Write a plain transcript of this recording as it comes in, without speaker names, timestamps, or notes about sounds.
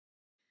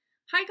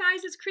Hi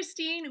guys, it's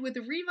Christine with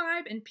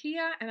Revibe and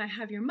Pia, and I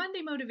have your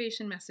Monday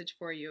motivation message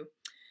for you.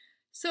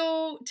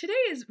 So today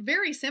is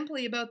very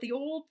simply about the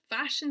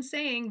old-fashioned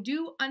saying,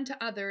 do unto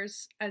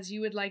others as you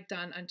would like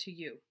done unto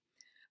you.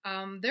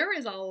 There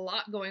is a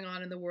lot going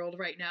on in the world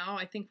right now.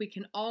 I think we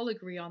can all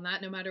agree on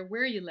that, no matter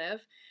where you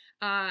live.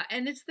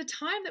 And it's the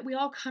time that we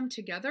all come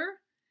together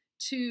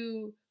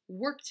to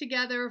work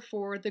together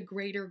for the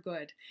greater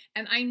good.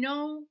 And I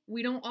know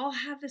we don't all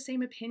have the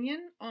same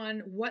opinion on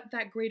what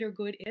that greater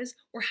good is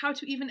or how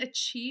to even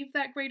achieve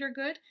that greater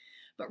good.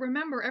 But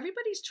remember,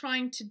 everybody's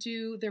trying to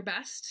do their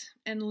best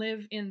and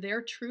live in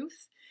their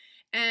truth.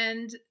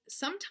 And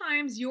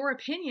sometimes your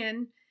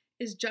opinion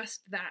is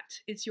just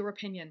that. It's your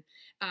opinion.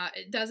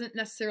 It doesn't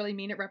necessarily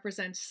mean it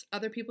represents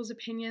other people's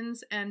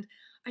opinions. And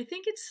I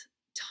think it's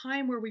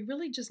time where we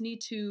really just need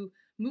to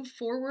move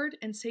forward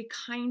and say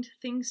kind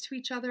things to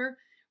each other.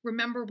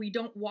 Remember, we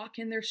don't walk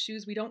in their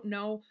shoes. We don't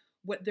know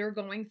what they're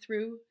going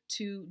through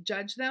to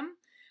judge them.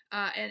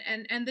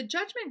 And the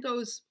judgment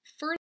goes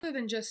further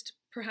than just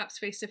perhaps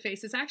face to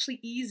face. It's actually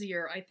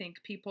easier, I think,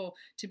 people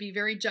to be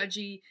very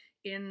judgy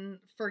in,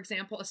 for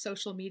example, a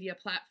social media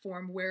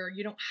platform where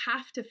you don't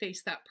have to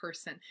face that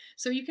person.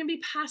 So you can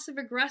be passive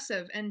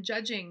aggressive and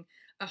judging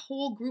a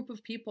whole group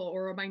of people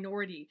or a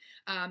minority.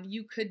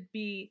 You could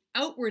be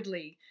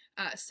outwardly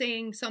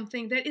saying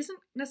something that isn't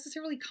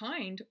necessarily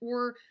kind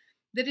or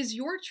that is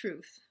your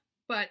truth,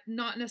 but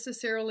not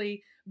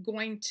necessarily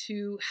going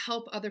to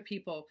help other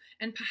people.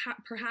 And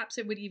perhaps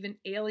it would even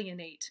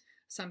alienate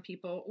some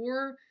people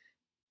or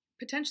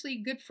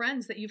potentially good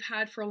friends that you've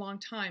had for a long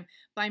time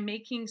by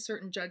making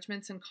certain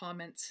judgments and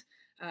comments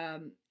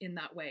in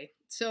that way.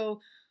 So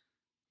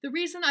the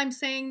reason I'm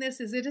saying this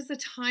is it is a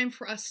time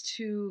for us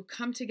to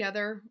come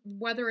together,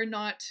 whether or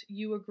not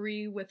you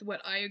agree with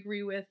what I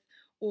agree with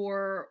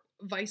or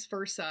vice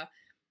versa.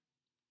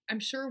 I'm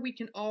sure we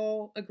can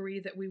all agree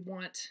that we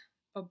want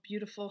a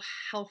beautiful,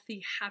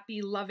 healthy, happy,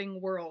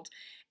 loving world.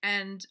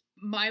 And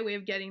my way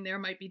of getting there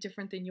might be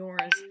different than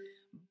yours,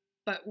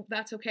 but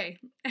that's okay.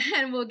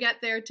 And we'll get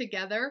there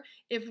together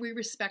if we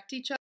respect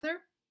each other.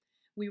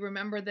 We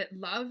remember that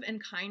love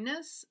and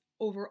kindness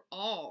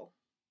overall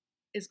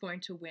is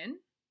going to win,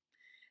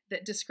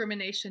 that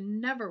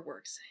discrimination never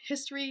works.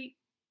 History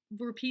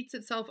repeats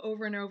itself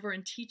over and over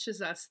and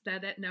teaches us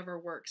that it never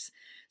works.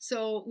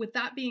 So with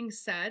that being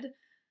said,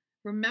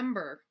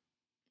 remember,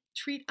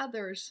 treat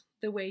others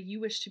the way you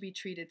wish to be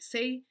treated.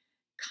 Say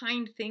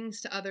kind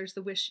things to others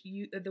the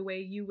way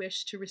you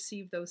wish to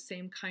receive those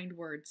same kind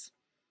words.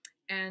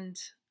 And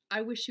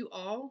I wish you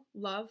all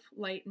love,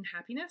 light, and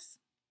happiness.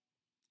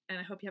 And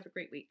I hope you have a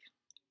great week.